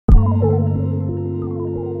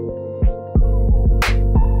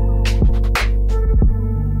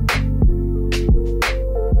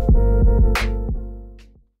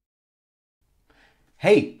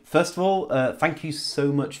Hey, first of all, thank you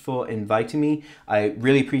so much for inviting me. I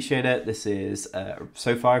really appreciate it. This is,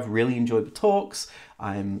 so far I've really enjoyed the talks.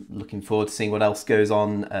 I'm looking forward to seeing what else goes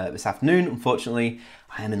on this afternoon. Unfortunately,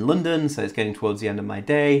 I am in London, so it's getting towards the end of my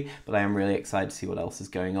day, but I am really excited to see what else is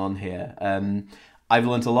going on here. I've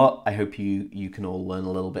learned a lot. I hope you can all learn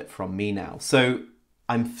a little bit from me now. So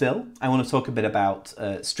I'm Phil. I want to talk a bit about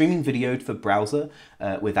streaming video for browser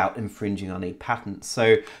without infringing on any patents.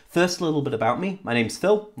 So first, a little bit about me. My name's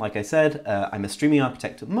Phil. Like I said, I'm a streaming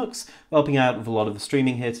architect at MUX, helping out with a lot of the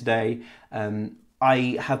streaming here today.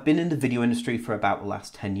 I have been in the video industry for about the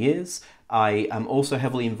last 10 years. I am also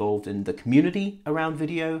heavily involved in the community around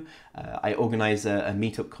video. I organise a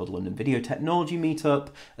meetup called London Video Technology Meetup,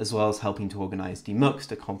 as well as helping to organise the MUX,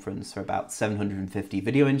 a conference for about 750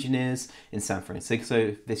 video engineers in San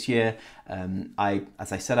Francisco this year.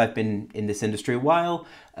 As I said, I've been in this industry a while,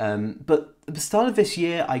 but at the start of this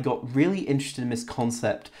year, I got really interested in this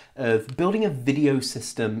concept of building a video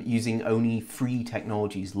system using only free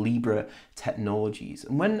technologies, Libre technologies.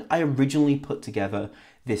 And when I originally put together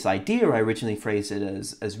this idea, I originally phrased it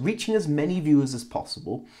as reaching as many viewers as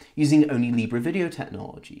possible using only Libre video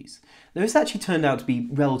technologies. Now, this actually turned out to be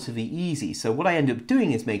relatively easy, so what I ended up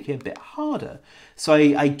doing is making it a bit harder. So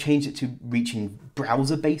I changed it to reaching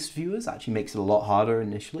browser-based viewers, actually makes it a lot harder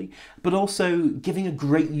initially, but also giving a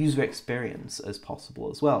great user experience as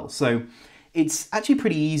possible as well. So it's actually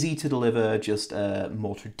pretty easy to deliver just a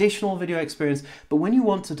more traditional video experience, but when you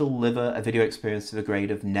want to deliver a video experience to the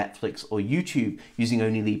grade of Netflix or YouTube using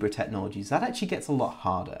only Libre technologies, that actually gets a lot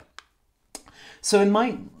harder. So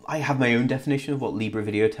I have my own definition of what Libre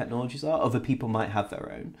video technologies are. Other people might have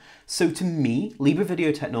their own. So to me, Libre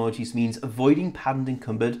video technologies means avoiding patent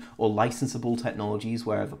encumbered or licensable technologies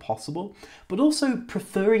wherever possible, but also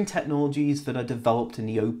preferring technologies that are developed in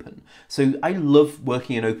the open. So I love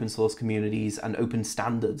working in open source communities and open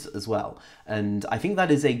standards as well. And I think that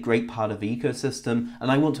is a great part of the ecosystem, and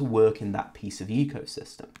I want to work in that piece of the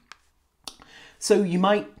ecosystem. So you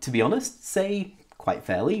might, to be honest, say, quite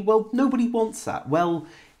fairly, well, nobody wants that. Well,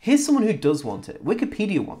 here's someone who does want it.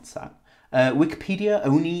 Wikipedia wants that. Wikipedia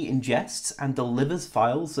only ingests and delivers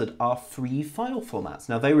files that are free file formats.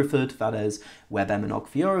 Now, they refer to that as WebM and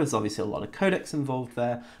OGG4. There's obviously a lot of codecs involved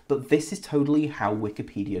there, but this is totally how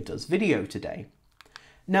Wikipedia does video today.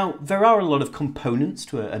 Now, there are a lot of components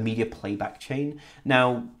to a media playback chain.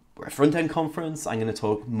 Now, we're a front-end conference. I'm going to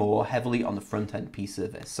talk more heavily on the front-end piece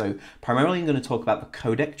of this. So primarily I'm going to talk about the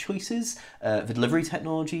codec choices, the delivery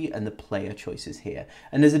technology, and the player choices here.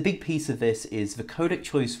 And there's a big piece of this is the codec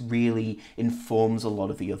choice really informs a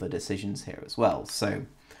lot of the other decisions here as well. So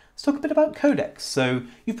let's talk a bit about codecs. So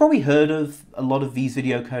you've probably heard of a lot of these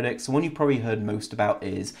video codecs. The one you've probably heard most about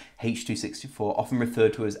is H.264, often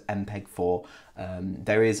referred to as MPEG-4.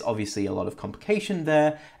 There is obviously a lot of complication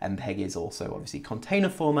there. MPEG is also obviously container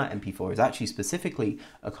format. MP4 is actually specifically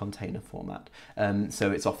a container format.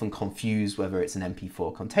 So it's often confused whether it's an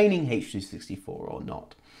MP4 containing H.264 or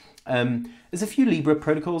not. There's a few Libre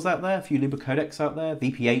protocols out there, a few Libre codecs out there,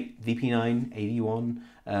 VP8, VP9, AV1,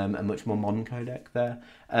 a much more modern codec there.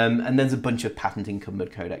 And there's a bunch of patent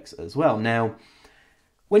encumbered codecs as well. Now,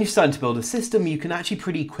 when you're starting to build a system, you can actually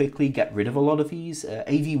pretty quickly get rid of a lot of these.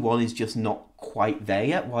 AV1 is just not quite there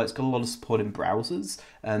yet, while it's got a lot of support in browsers.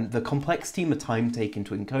 The complexity and the time taken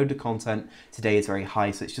to encode the content today is very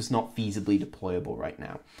high, so it's just not feasibly deployable right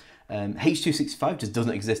now. H.265 just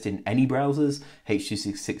doesn't exist in any browsers.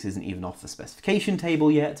 H.266 isn't even off the specification table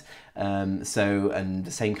yet. And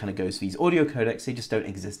the same kind of goes for these audio codecs. They just don't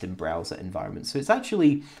exist in browser environments. So it's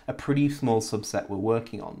actually a pretty small subset we're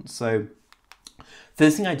working on. So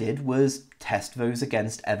first thing I did was test those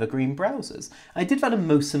against evergreen browsers. I did that in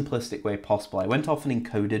the most simplistic way possible. I went off and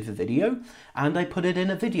encoded the video, and I put it in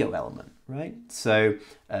a video element, right? So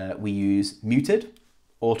we use muted,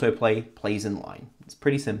 autoplay, plays in line. It's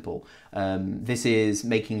pretty simple. This is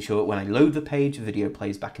making sure when I load the page, the video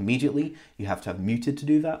plays back immediately. You have to have muted to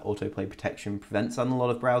do that. Autoplay protection prevents that in a lot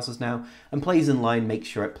of browsers now. And plays in line makes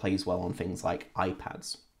sure it plays well on things like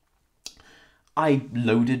iPads. I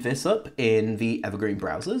loaded this up in the evergreen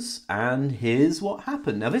browsers, and here's what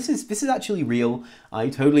happened. Now this is actually real. I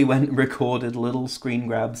totally went and recorded little screen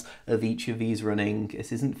grabs of each of these running.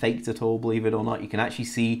 This isn't faked at all, believe it or not. You can actually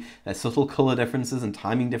see there's subtle color differences and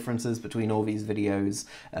timing differences between all these videos,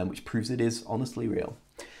 which proves it is honestly real.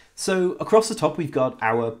 So across the top, we've got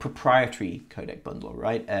our proprietary codec bundler,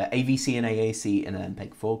 right? AVC and AAC in an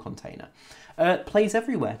MPEG-4 container. It plays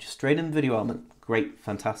everywhere, just straight in the video element. Great,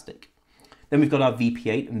 fantastic. Then we've got our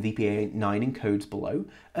VP8 and VP9 encodes below,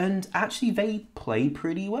 and actually they play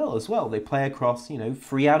pretty well as well. They play across,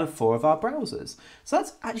 3 out of 4 of our browsers. So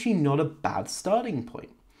that's actually not a bad starting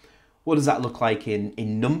point. What does that look like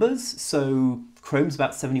in numbers? So Chrome's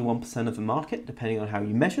about 71% of the market, depending on how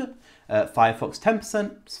you measure. Firefox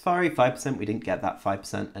 10%, Safari 5%, we didn't get that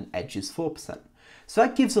 5%, and Edge is 4%. So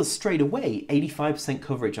that gives us straight away 85%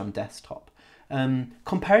 coverage on desktop.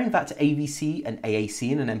 Comparing that to AVC and AAC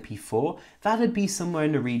in an MP4, that'd be somewhere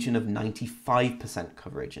in the region of 95%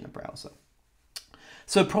 coverage in a browser.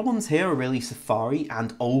 So problems here are really Safari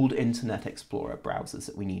and old Internet Explorer browsers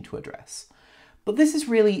that we need to address. But this is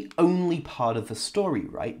really only part of the story,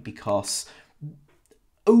 right? Because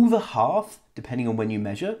over half, depending on when you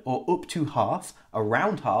measure, or up to half,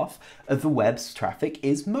 around half, of the web's traffic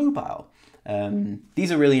is mobile.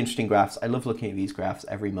 These are really interesting graphs. I love looking at these graphs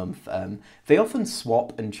every month. They often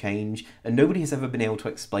swap and change, and nobody has ever been able to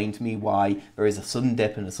explain to me why there is a sudden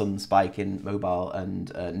dip and a sudden spike in mobile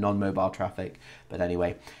and non-mobile traffic. But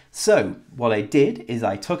anyway, so what I did is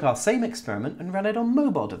I took our same experiment and ran it on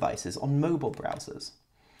mobile devices, on mobile browsers.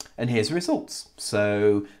 And here's the results.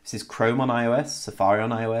 So this is Chrome on iOS, Safari on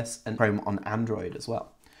iOS, and Chrome on Android as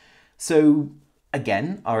well. So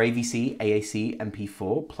again, our AVC, AAC,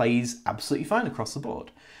 MP4 plays absolutely fine across the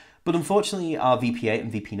board. But unfortunately, our VP8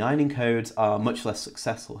 and VP9 encodes are much less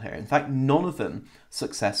successful here. In fact, none of them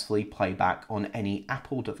successfully play back on any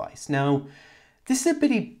Apple device. Now, this is a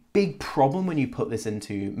pretty big problem when you put this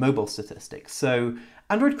into mobile statistics. So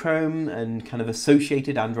Android Chrome and kind of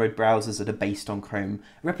associated Android browsers that are based on Chrome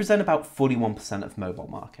represent about 41% of mobile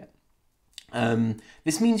market.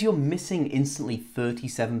 This means you're missing instantly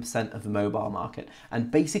 37% of the mobile market,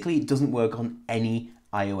 and basically it doesn't work on any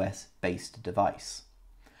iOS-based device.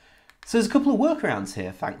 So there's a couple of workarounds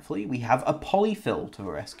here, thankfully. We have a polyfill to the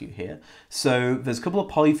rescue here. So there's a couple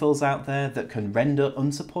of polyfills out there that can render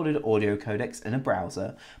unsupported audio codecs in a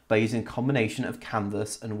browser by using a combination of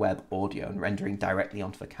canvas and web audio and rendering directly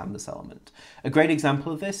onto the canvas element. A great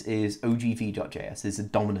example of this is ogv.js, is a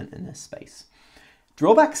dominant in this space.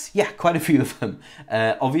 Drawbacks? Yeah, quite a few of them.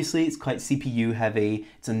 Obviously, it's quite CPU heavy.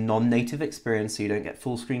 It's a non-native experience, so you don't get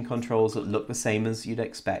full screen controls that look the same as you'd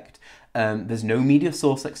expect. There's no media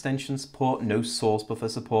source extension support, no source buffer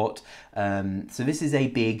support. So this is a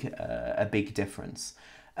big difference.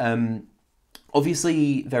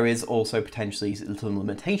 Obviously, there is also potentially little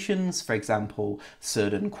limitations. For example,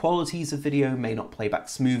 certain qualities of video may not play back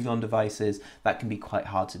smoothly on devices. That can be quite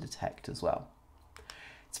hard to detect as well.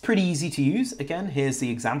 It's pretty easy to use. Again, here's the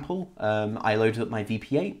example. I loaded up my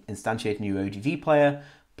VP8, instantiated a new OGV player,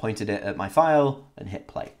 pointed it at my file, and hit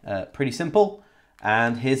play. Pretty simple.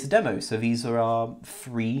 And here's the demo. So these are our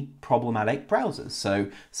 3 problematic browsers. So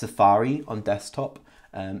Safari on desktop,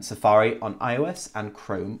 Safari on iOS, and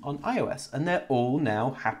Chrome on iOS. And they're all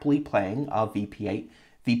now happily playing our VP8,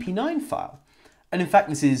 VP9 file. And in fact,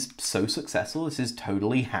 this is so successful, this is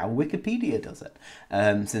totally how Wikipedia does it.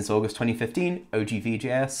 Since August 2015,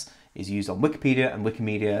 OGV.js is used on Wikipedia and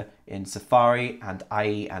Wikimedia in Safari and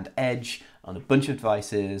IE and Edge on a bunch of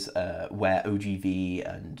devices where OGV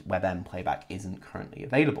and WebM playback isn't currently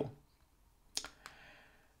available.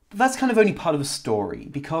 But that's kind of only part of the story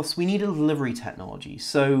because we need a delivery technology.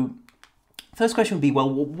 So first question would be,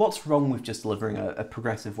 well, what's wrong with just delivering a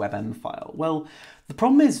progressive WebM file? Well, the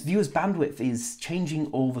problem is viewers' bandwidth is changing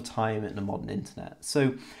all the time in the modern internet.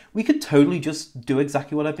 So we could totally just do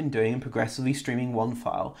exactly what I've been doing and progressively streaming one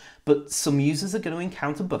file, but some users are going to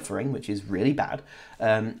encounter buffering, which is really bad,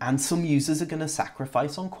 and some users are going to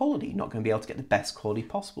sacrifice on quality, not going to be able to get the best quality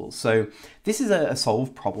possible. So this is a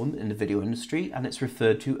solved problem in the video industry, and it's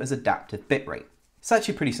referred to as adaptive bitrate. It's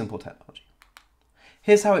actually a pretty simple technology.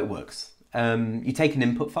 Here's how it works. You take an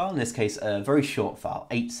input file, in this case a very short file,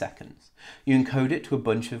 8 seconds. You encode it to a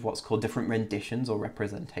bunch of what's called different renditions or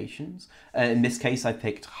representations. In this case I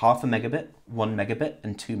picked 0.5 megabit, 1 megabit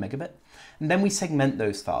and 2 megabit. And then we segment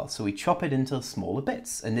those files, so we chop it into smaller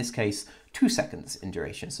bits, in this case 2 seconds in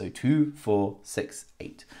duration, so 2, 4, 6,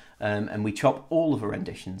 8. And we chop all of the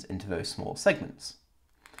renditions into those small segments.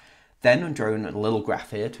 Then I'm drawing a little graph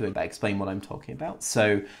here to explain what I'm talking about.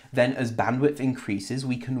 So then as bandwidth increases,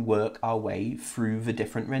 we can work our way through the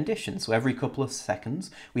different renditions. So every couple of seconds,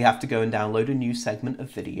 we have to go and download a new segment of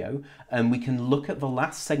video, and we can look at the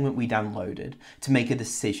last segment we downloaded to make a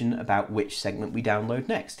decision about which segment we download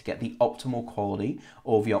next to get the optimal quality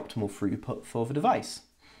or the optimal throughput for the device.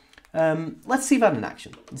 Let's see that in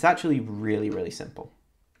action. It's actually really, really simple.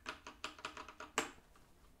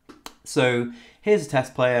 So here's a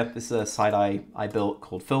test player. This is a site I built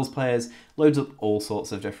called Phil's Players. Loads up all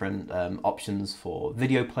sorts of different options for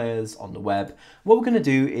video players on the web. What we're going to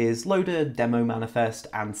do is load a demo manifest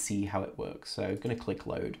and see how it works. So I'm going to click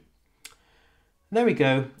load. There we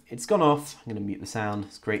go. It's gone off. I'm going to mute the sound.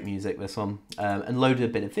 It's great music, this one. And loaded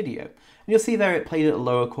a bit of video. And you'll see there it played at a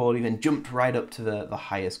lower quality, then jumped right up to the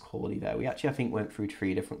highest quality there. We actually, I think, went through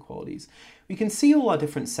 3 different qualities. We can see all our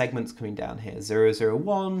different segments coming down here.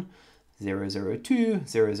 001, 002,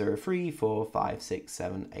 003, 4, 5, 6,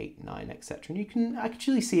 7, 8, 9, etc. And you can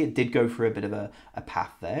actually see it did go through a bit of a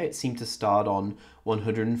path there. It seemed to start on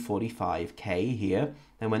 145k here,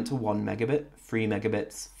 then went to 1 megabit, 3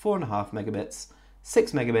 megabits, 4.5 megabits,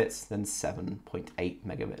 6 megabits, then 7.8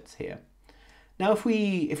 megabits here. Now if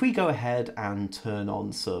we go ahead and turn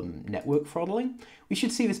on some network throttling, we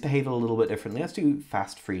should see this behave a little bit differently. Let's do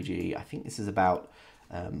fast 3G. I think this is about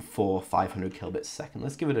 500 kilobits a second.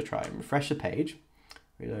 Let's give it a try and refresh the page,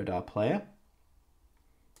 reload our player,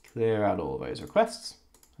 clear out all of those requests.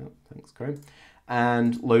 Oh, thanks, Chrome.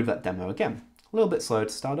 And load that demo again. A little bit slow to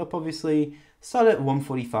start up, obviously. Started at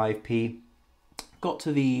 145p, got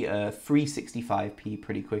to the 365p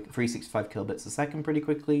pretty quick, 365 kilobits a second pretty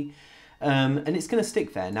quickly. And it's going to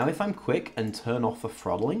stick there. Now, if I'm quick and turn off the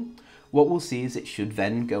throttling, what we'll see is it should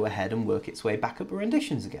then go ahead and work its way back up the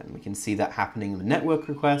renditions again. We can see that happening in the network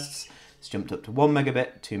requests. It's jumped up to 1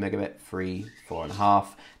 megabit, 2 megabit, 3, 4.5.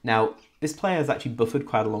 Now, this player has actually buffered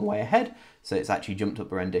quite a long way ahead, so it's actually jumped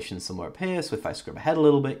up a rendition somewhere up here. So if I scrub ahead a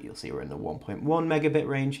little bit, you'll see we're in the 1.1 megabit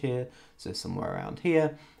range here, so somewhere around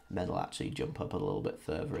here. And then it'll actually jump up a little bit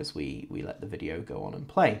further as we let the video go on and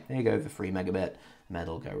play. There you go, the 3 megabit, and then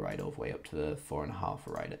it'll go right all the way up to the 4.5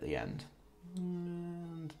 right at the end.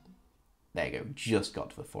 And there you go, just got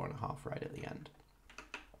to the 4.5 right at the end.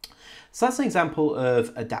 So that's an example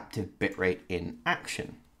of adaptive bitrate in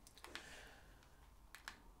action.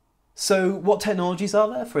 So what technologies are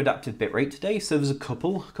there for adaptive bitrate today? So there's a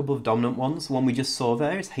couple of dominant ones. The one we just saw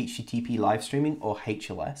there is HTTP live streaming, or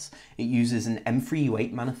HLS. It uses an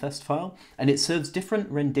M3U8 manifest file, and it serves different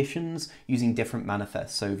renditions using different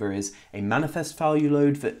manifests. So there is a manifest file you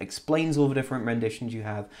load that explains all the different renditions you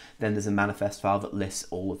have. Then there's a manifest file that lists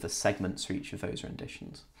all of the segments for each of those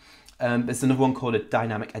renditions. There's another one called a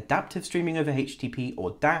dynamic adaptive streaming over HTTP,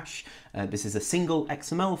 or DASH. This is a single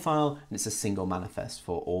XML file, and it's a single manifest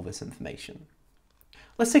for all this information.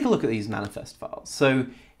 Let's take a look at these manifest files. So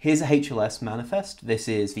here's a HLS manifest. This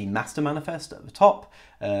is the master manifest at the top.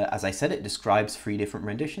 As I said, it describes 3 different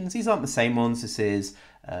renditions. These aren't the same ones. This is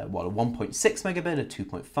a 1.6 megabit, a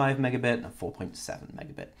 2.5 megabit, and a 4.7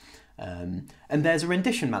 megabit. And there's a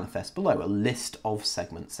rendition manifest below, a list of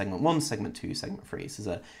segments, segment 1, segment 2, segment 3. This is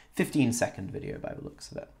a 15-second video by the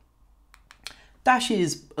looks of it. Dash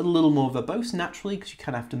is a little more verbose naturally because you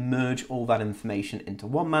kind of have to merge all that information into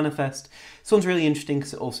one manifest. This one's really interesting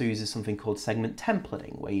because it also uses something called segment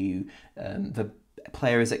templating, where the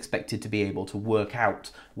player is expected to be able to work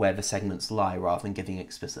out where the segments lie rather than giving an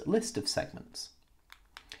explicit list of segments.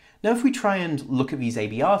 Now, if we try and look at these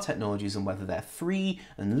ABR technologies and whether they're free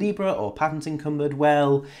and Libre or patent encumbered,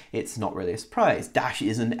 well, it's not really a surprise. Dash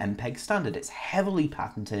is an MPEG standard. It's heavily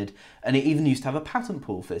patented, and it even used to have a patent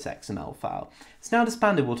pool for this XML file. It's now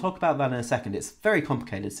disbanded. We'll talk about that in a second. It's a very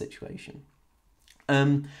complicated situation.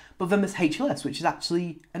 But then there's HLS, which is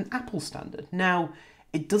actually an Apple standard. Now,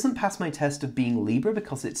 it doesn't pass my test of being Libre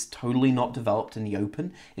because it's totally not developed in the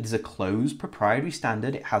open. It is a closed proprietary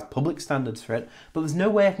standard. It has public standards for it, but there's no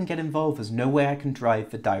way I can get involved. There's no way I can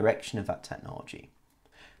drive the direction of that technology.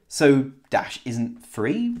 So Dash isn't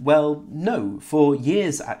free? Well, no. For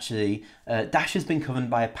years, actually, Dash has been covered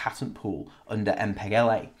by a patent pool under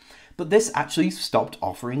MPEG-LA. But this actually stopped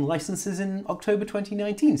offering licenses in October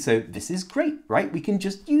 2019. So this is great, right? We can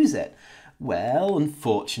just use it. Well,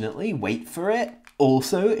 unfortunately, wait for it.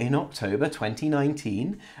 Also, in October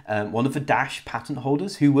 2019, one of the Dash patent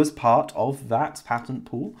holders who was part of that patent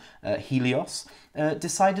pool, Helios,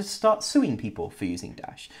 decided to start suing people for using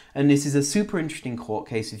Dash. And this is a super interesting court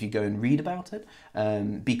case if you go and read about it,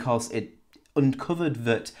 because it uncovered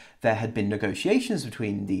that there had been negotiations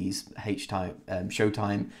between these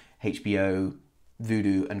Showtime, HBO,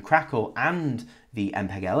 Voodoo and Crackle and the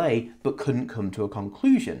MPEG-LA, but couldn't come to a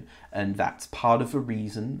conclusion. And that's part of the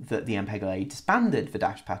reason that the MPEG-LA disbanded the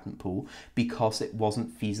Dash patent pool, because it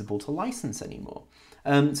wasn't feasible to license anymore.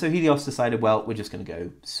 So Helios decided, well, we're just going to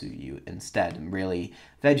go sue you instead. And really,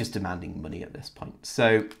 they're just demanding money at this point.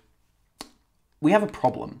 So we have a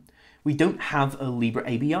problem. We don't have a Libre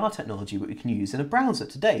ABR technology that we can use in a browser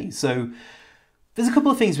today. So There's a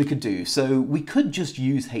couple of things we could do. So we could just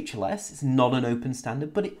use HLS. It's not an open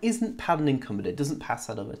standard, but it isn't pattern encumbered. It doesn't pass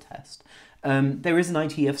that other test. There is an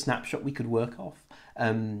IETF snapshot we could work off.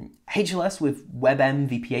 HLS with WebM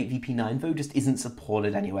VP8, VP9 though just isn't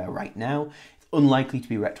supported anywhere right now. It's unlikely to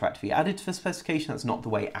be retroactively added to the specification. That's not the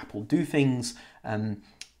way Apple do things.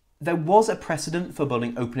 There was a precedent for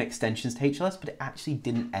building open extensions to HLS, but it actually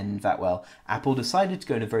didn't end that well. Apple decided to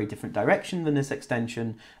go in a very different direction than this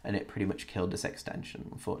extension, and it pretty much killed this extension,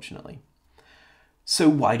 unfortunately. So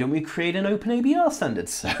why don't we create an open ABR standard?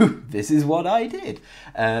 So this is what I did.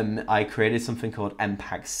 I created something called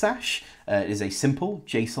mpeg sash. It is a simple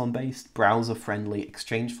JSON-based, browser-friendly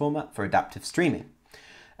exchange format for adaptive streaming.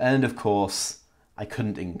 And of course, I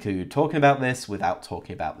couldn't include talking about this without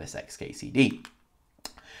talking about this XKCD.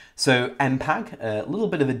 So mpeg, a little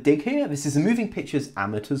bit of a dig here. This is a moving pictures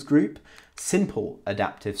amateurs group, simple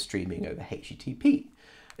adaptive streaming over HTTP.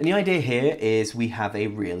 And the idea here is we have a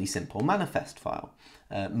really simple manifest file,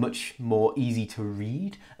 much more easy to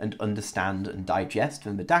read and understand and digest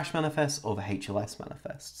than the Dash manifests or the HLS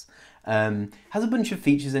manifests. Has a bunch of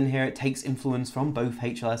features in here. It takes influence from both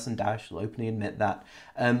HLS and Dash, I'll openly admit that.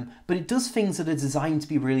 But it does things that are designed to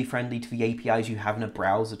be really friendly to the APIs you have in a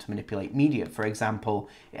browser to manipulate media. For example,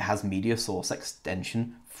 it has media source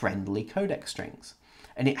extension friendly codec strings.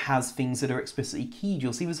 And it has things that are explicitly keyed.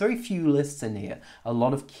 You'll see there's very few lists in here, a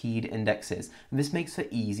lot of keyed indexes, and this makes for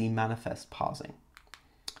easy manifest parsing.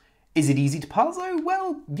 Is it easy to parse though?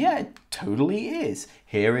 Well, yeah, it totally is.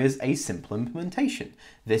 Here is a simple implementation.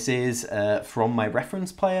 This is from my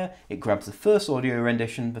reference player. It grabs the first audio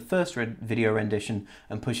rendition, the first video rendition,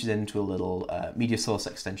 and pushes it into a little media source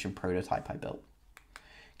extension prototype I built.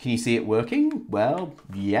 Can you see it working? Well,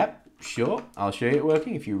 yep, sure. I'll show you it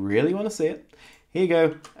working if you really want to see it. Here you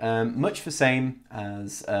go, much the same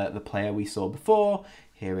as the player we saw before.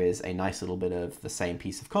 Here is a nice little bit of the same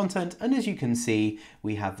piece of content, and as you can see,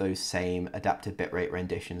 we have those same adaptive bitrate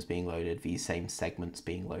renditions being loaded, these same segments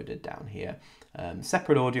being loaded down here.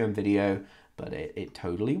 Separate audio and video, but it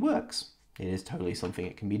totally works. It is totally something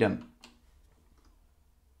that can be done.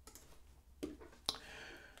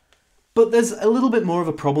 But there's a little bit more of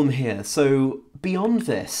a problem here. So beyond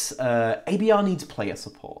this, ABR needs player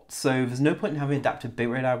support. So there's no point in having an adaptive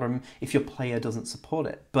bitrate algorithm if your player doesn't support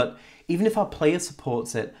it. But even if our player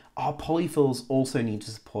supports it, our polyfills also need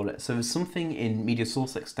to support it. So there's something in media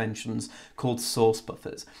source extensions called source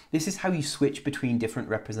buffers. This is how you switch between different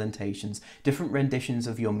representations, different renditions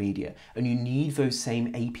of your media. And you need those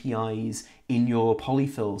same APIs in your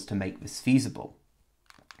polyfills to make this feasible.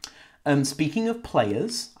 Speaking of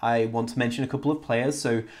players, I want to mention a couple of players.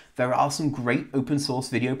 So there are some great open source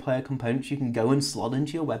video player components you can go and slot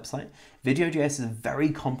into your website. Video.js is a very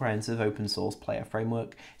comprehensive open source player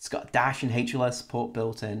framework. It's got Dash and HLS support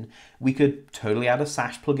built in. We could totally add a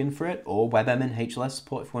Sash plugin for it, or WebM and HLS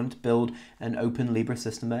support if we wanted to build an open Libre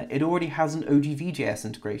system there. It already has an OGVJS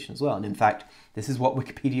integration as well. And in fact, this is what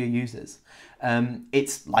Wikipedia uses.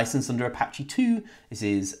 It's licensed under Apache 2. This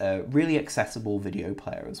is a really accessible video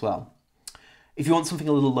player as well. If you want something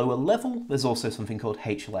a little lower level, there's also something called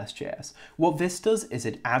HLS.js. What this does is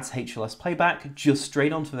it adds HLS playback just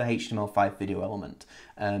straight onto the HTML5 video element.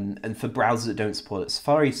 And for browsers that don't support it,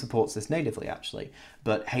 Safari supports this natively actually,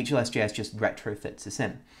 but HLS.js just retrofits this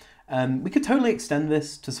in. We could totally extend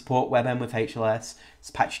this to support WebM with HLS. It's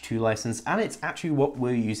Apache 2 license, and it's actually what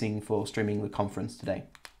we're using for streaming the conference today.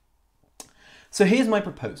 So here's my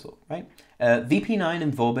proposal, right? VP9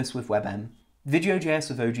 and Vorbis with WebM, Video.js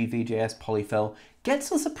with OGVJS polyfill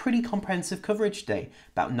gets us a pretty comprehensive coverage today,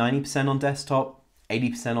 about 90% on desktop,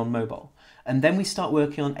 80% on mobile. And then we start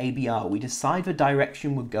working on ABR. We decide the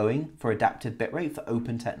direction we're going for adaptive bitrate for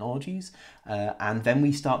open technologies, and then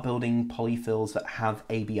we start building polyfills that have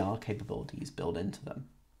ABR capabilities built into them.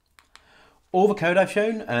 All the code I've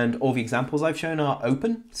shown and all the examples I've shown are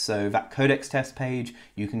open, so that Codecs test page,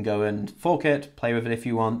 you can go and fork it, play with it if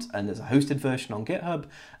you want, and there's a hosted version on GitHub.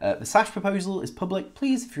 The Sash proposal is public.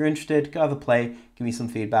 Please, if you're interested, go have a play, give me some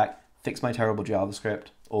feedback, fix my terrible JavaScript,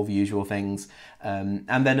 all the usual things. And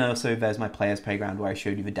then also there's my Players Playground where I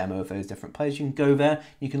showed you the demo of those different players. You can go there,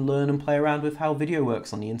 you can learn and play around with how video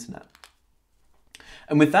works on the internet.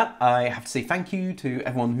 And with that, I have to say thank you to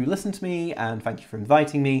everyone who listened to me, and thank you for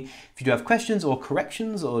inviting me. If you do have questions or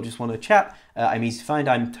corrections or just want to chat, I'm easy to find.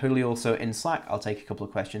 I'm totally also in Slack. I'll take a couple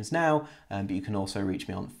of questions now, but you can also reach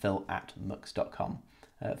me on phil@mux.com.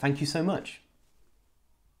 Thank you so much.